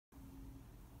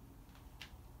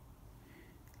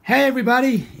Hey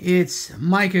everybody, it's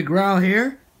Micah Grau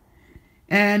here,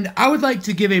 and I would like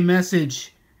to give a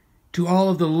message to all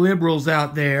of the liberals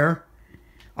out there,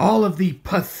 all of the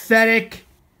pathetic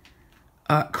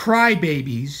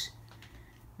crybabies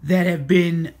that have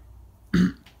been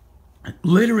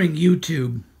littering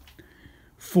YouTube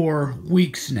for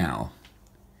weeks now.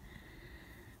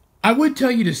 I would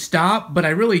tell you to stop, but I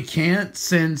really can't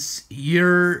since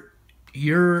your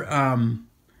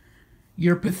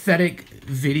pathetic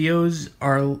videos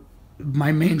are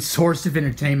my main source of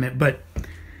entertainment. But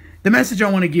the message I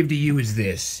want to give to you is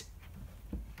this: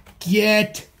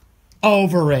 get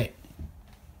over it.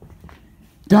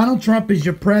 Donald Trump is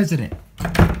your president.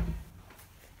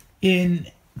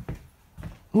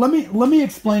 Let me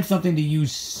explain something to you,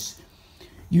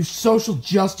 you social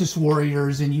justice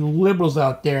warriors and you liberals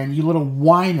out there and you little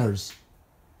whiners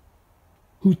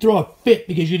who throw a fit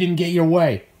because you didn't get your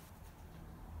way.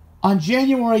 On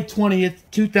January 20th,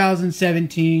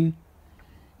 2017,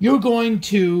 you're going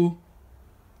to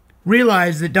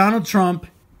realize that Donald Trump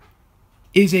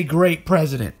is a great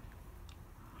president.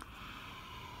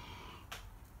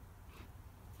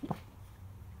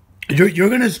 You're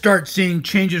going to start seeing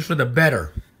changes for the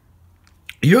better.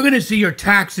 You're going to see your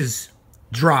taxes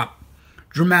drop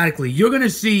dramatically. You're going to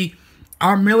see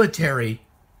our military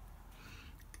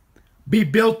be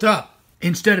built up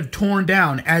instead of torn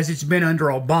down as it's been under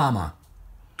Obama.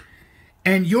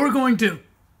 And you're going to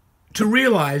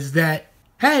realize that,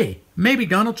 hey, maybe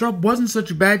Donald Trump wasn't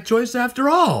such a bad choice after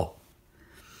all.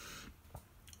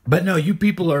 But no, you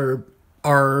people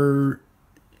are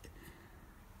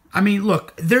I mean,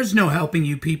 look, there's no helping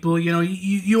you people. You know,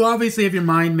 you obviously have your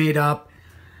mind made up,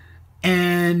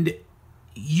 and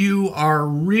you are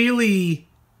really,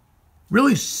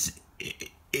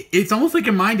 it's almost like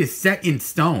your mind is set in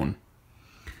stone.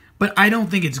 But I don't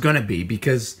think it's going to be,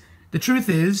 because the truth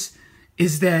is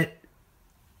that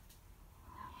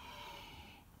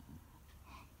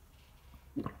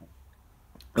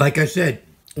like I said,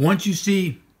 once you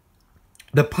see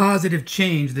the positive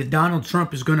change that Donald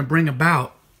Trump is going to bring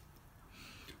about,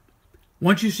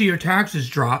 once you see your taxes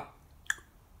drop,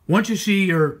 once you see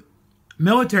your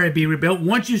military be rebuilt,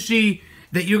 once you see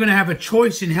that you're going to have a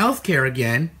choice in healthcare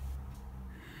again,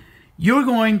 you're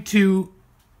going to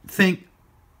think,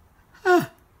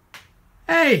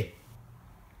 hey,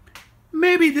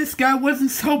 maybe this guy wasn't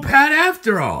so bad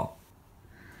after all.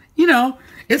 You know,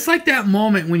 it's like that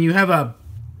moment when you have a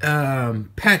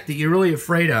pet that you're really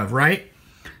afraid of, right?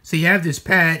 So you have this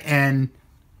pet and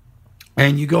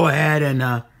you go ahead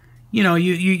and you know,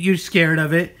 you're scared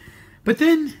of it. But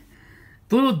then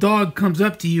the little dog comes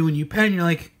up to you and you pet it and you're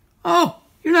like, oh,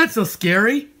 you're not so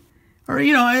scary. Or,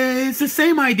 you know, it's the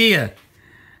same idea.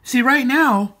 See, right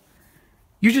now,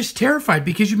 you're just terrified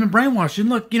because you've been brainwashed. And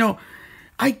look, you know,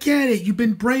 I get it. You've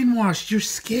been brainwashed. You're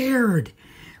scared.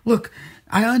 Look,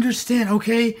 I understand,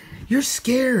 okay? You're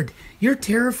scared. You're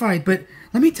terrified. But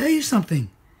let me tell you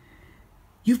something.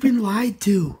 You've been lied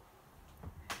to.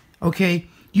 Okay?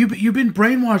 You've been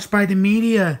brainwashed by the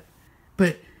media.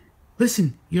 But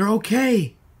listen, you're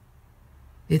okay.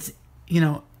 It's, you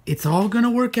know, it's all going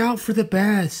to work out for the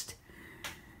best.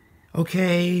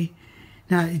 Okay?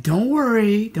 Now, don't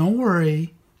worry. Don't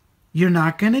worry. You're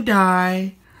not going to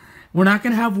die. We're not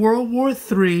going to have World War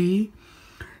III.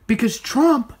 Because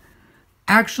Trump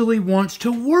actually wants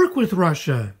to work with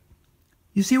Russia.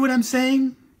 You see what I'm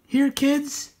saying here,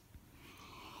 kids?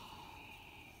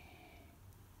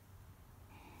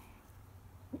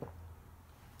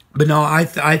 But no, I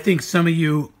think some of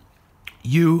you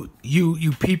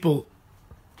people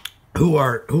who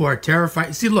are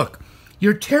terrified. See, look,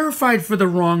 you're terrified for the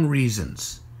wrong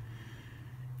reasons.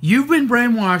 You've been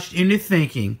brainwashed into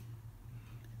thinking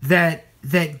that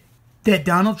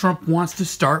Donald Trump wants to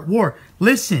start war.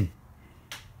 Listen,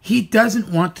 he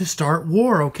doesn't want to start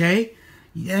war, okay?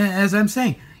 As I'm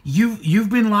saying, you've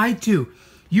been lied to.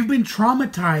 You've been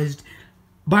traumatized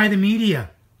by the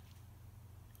media.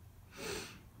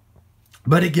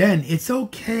 But again, it's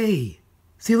okay.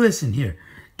 See, listen here.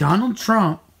 Donald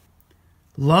Trump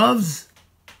loves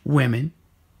women.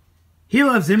 He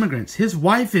loves immigrants. His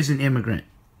wife is an immigrant.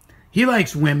 He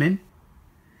likes women.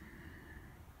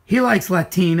 He likes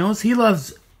Latinos. He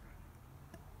loves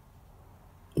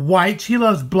whites. He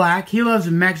loves black. He loves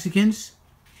Mexicans.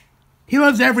 He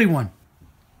loves everyone.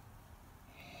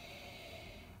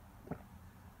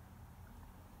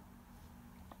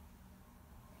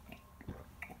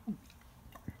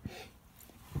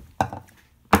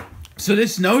 So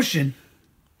this notion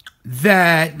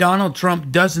that Donald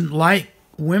Trump doesn't like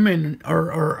women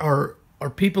or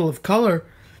people of color,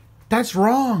 that's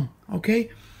wrong, okay?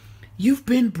 You've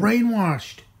been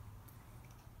brainwashed.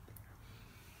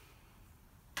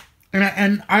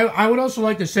 And I would also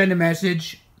like to send a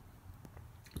message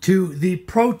to the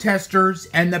protesters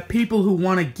and the people who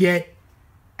want to get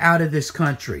out of this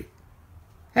country.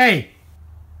 Hey,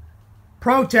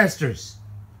 protesters,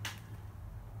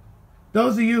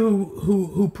 those of you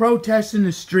who protest in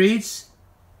the streets,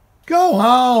 go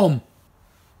home.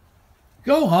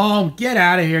 Go home. Get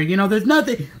out of here. You know, there's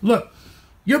nothing. Look,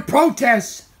 your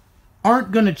protests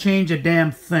aren't going to change a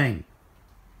damn thing.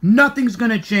 Nothing's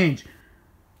going to change.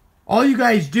 All you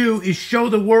guys do is show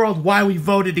the world why we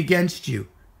voted against you.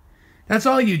 That's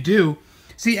all you do.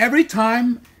 See, every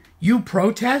time you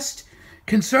protest,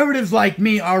 conservatives like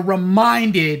me are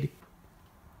reminded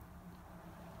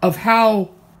of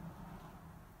how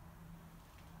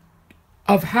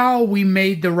we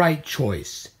made the right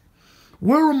choice.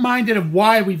 We're reminded of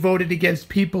why we voted against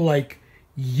people like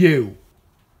you.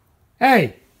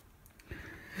 Hey,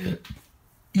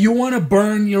 you want to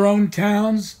burn your own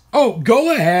towns? Oh,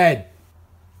 go ahead.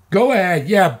 Go ahead.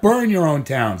 Yeah, burn your own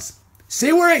towns.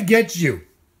 See where it gets you,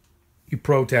 you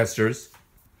protesters.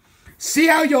 See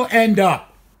how you'll end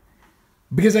up.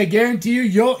 Because I guarantee you,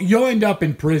 you'll end up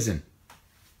in prison.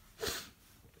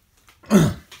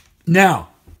 Now,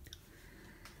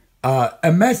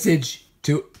 a message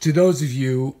to those of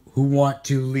you who want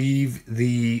to leave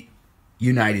the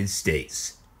United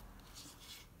States.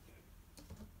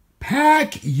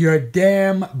 Pack your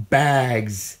damn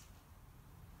bags.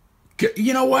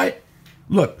 You know what?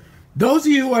 Look, those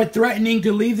of you who are threatening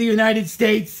to leave the United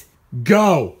States,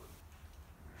 go.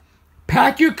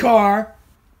 Pack your car.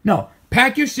 No,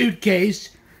 pack your suitcase,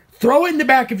 throw it in the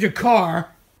back of your car,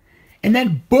 and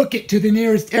then book it to the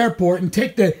nearest airport and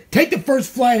take the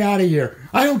first flight out of here.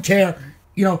 I don't care.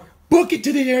 You know, book it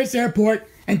to the nearest airport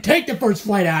and take the first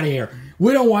flight out of here.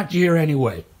 We don't want you here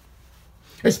anyway.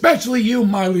 Especially you,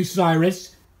 Miley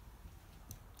Cyrus.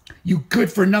 You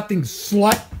good-for-nothing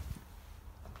slut.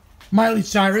 Miley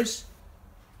Cyrus.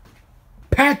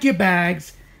 Pack your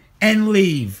bags and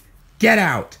leave. Get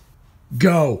out.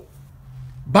 Go.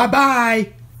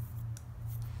 Bye-bye.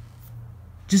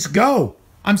 Just go.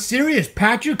 I'm serious.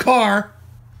 Pack your car,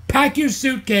 pack your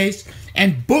suitcase,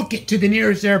 and book it to the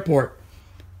nearest airport.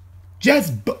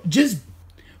 Just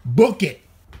book it.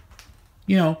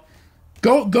 You know,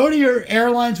 go to your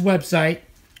airline's website,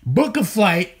 book a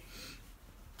flight,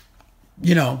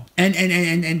 you know,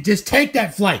 and just take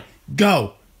that flight.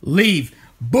 Go. Leave.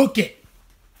 Book it.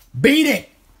 Beat it.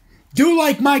 Do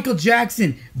like Michael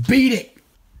Jackson. Beat it.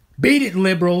 Beat it,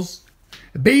 liberals.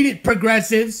 Beat it,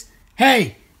 progressives.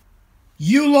 Hey,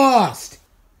 you lost.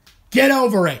 Get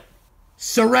over it.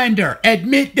 Surrender.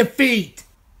 Admit defeat.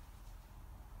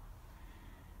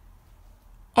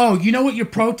 Oh, you know what your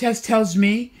protest tells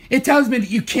me? It tells me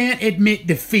that you can't admit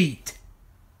defeat.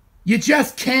 You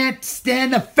just can't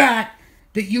stand the fact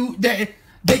that you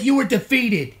were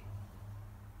defeated.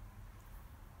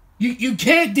 You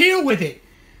can't deal with it.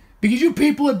 Because you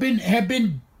people have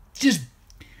been just,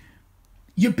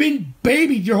 you've been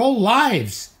babied your whole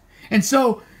lives. And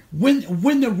so when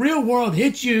the real world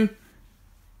hits you,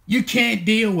 you can't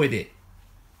deal with it.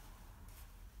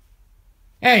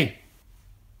 Hey,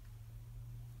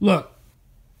 look,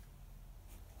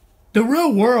 the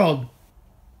real world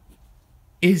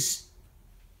is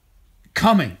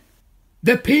coming.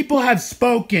 The people have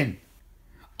spoken.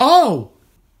 Oh,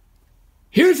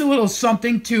 here's a little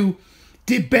something to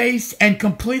debase and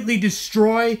completely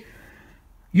destroy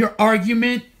your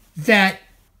argument that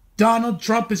Donald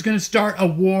Trump is going to start a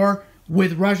war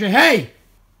with Russia. Hey,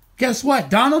 guess what?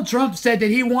 Donald Trump said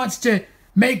that he wants to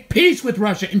make peace with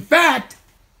Russia. In fact,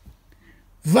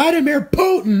 Vladimir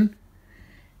Putin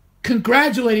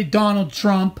congratulated Donald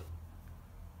Trump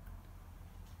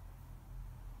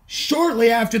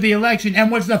shortly after the election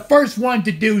and was the first one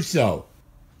to do so.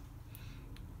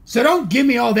 So don't give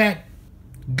me all that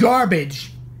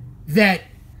garbage that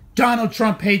Donald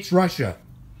Trump hates Russia.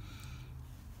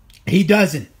 He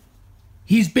doesn't.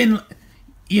 He's been,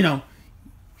 you know,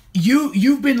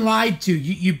 you've been lied to.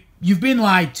 You've been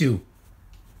lied to.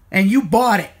 And you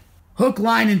bought it. Hook,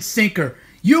 line, and sinker.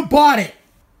 You bought it.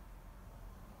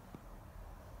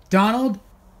 Donald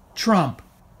Trump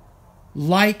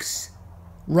likes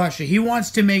Russia. He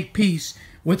wants to make peace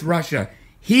with Russia.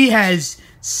 He has,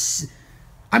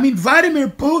 Vladimir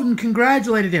Putin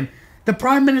congratulated him. The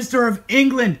Prime Minister of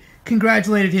England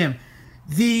congratulated him.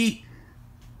 The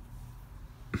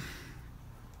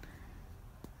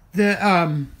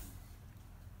Prime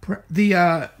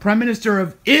Minister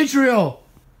of Israel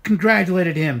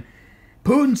congratulated him.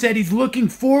 Putin said he's looking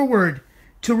forward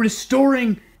to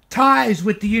restoring ties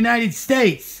with the United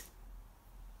States.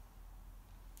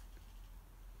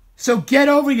 So get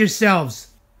over yourselves.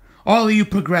 all of you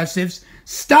progressives,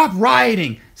 stop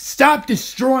rioting. Stop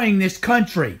destroying this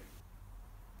country.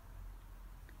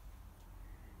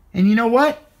 And you know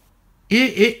what?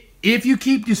 If you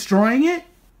keep destroying it,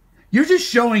 you're just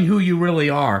showing who you really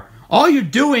are. All you're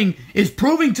doing is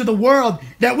proving to the world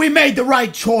that we made the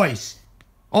right choice.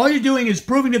 All you're doing is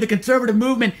proving to the conservative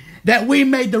movement that we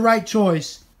made the right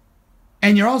choice.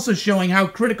 And you're also showing how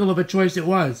critical of a choice it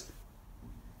was.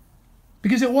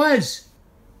 Because it was.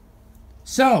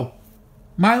 So,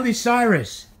 Miley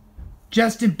Cyrus,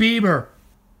 Justin Bieber,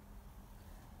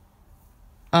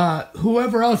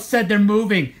 whoever else said they're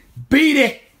moving, beat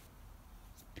it.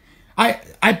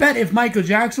 I bet if Michael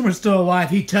Jackson were still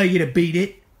alive, he'd tell you to beat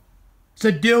it.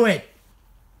 So do it.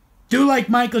 Do like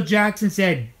Michael Jackson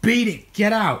said. Beat it.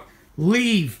 Get out.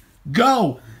 Leave.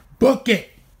 Go. Book it.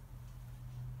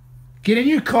 Get in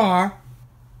your car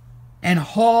and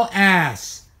haul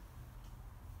ass.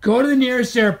 Go to the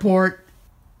nearest airport.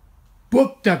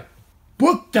 Book the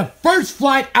first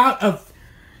flight out.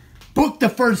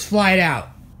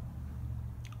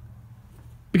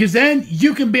 Because then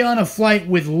you can be on a flight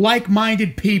with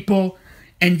like-minded people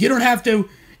and you don't have to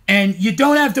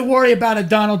worry about a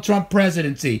Donald Trump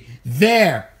presidency.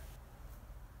 There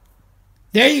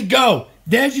you go.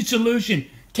 There's your solution.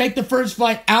 Take the first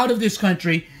flight out of this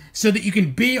country so that you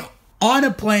can be on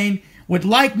a plane with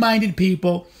like-minded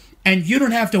people and you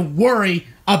don't have to worry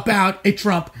about a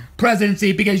Trump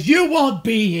presidency because you won't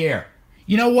be here.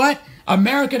 You know what?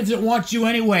 America doesn't want you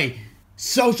anyway.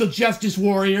 Social justice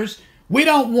warriors. We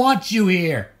don't want you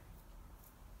here.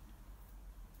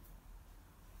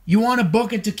 You want to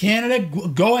book it to Canada?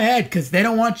 Go ahead, because they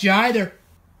don't want you either.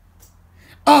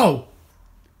 Oh,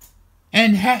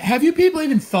 and have you people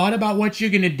even thought about what you're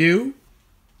going to do?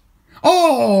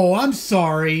 Oh, I'm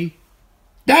sorry.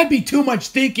 That'd be too much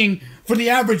thinking for the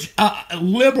average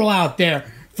liberal out there,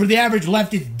 for the average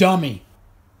leftist dummy.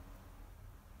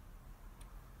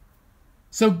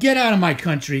 So get out of my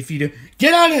country if you do.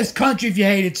 Get out of this country if you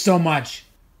hate it so much.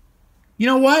 You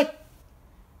know what?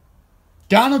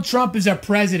 Donald Trump is our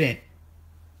president.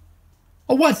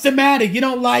 Oh, what's the matter? You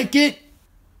don't like it?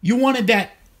 You wanted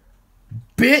that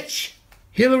bitch,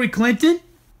 Hillary Clinton?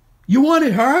 You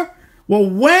wanted her? Well,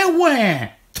 wah.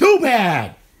 Too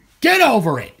bad. Get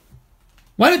over it.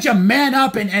 Why don't you man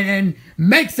up and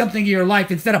make something of your life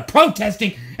instead of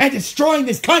protesting and destroying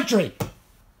this country?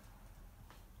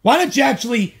 Why don't you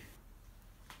actually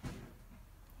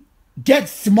get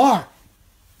smart?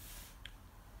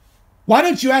 Why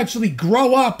don't you actually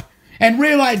grow up and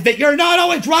realize that you're not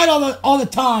always right all the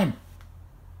time?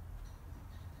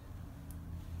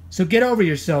 So get over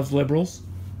yourselves, liberals.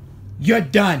 You're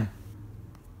done.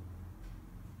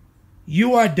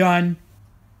 You are done.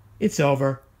 It's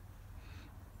over.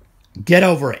 Get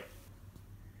over it.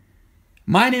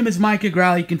 My name is Micah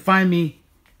Grau. You can find me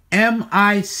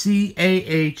MICAHGRAUEL.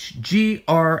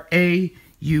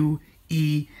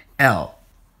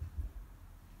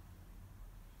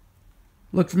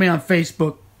 Look for me on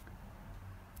Facebook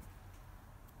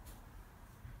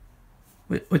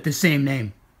with the same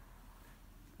name.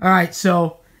 All right,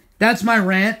 so that's my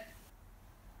rant.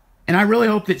 And I really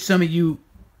hope that some of you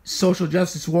social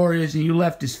justice warriors and you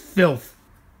leftist filth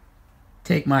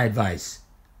take my advice.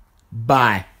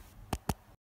 Bye.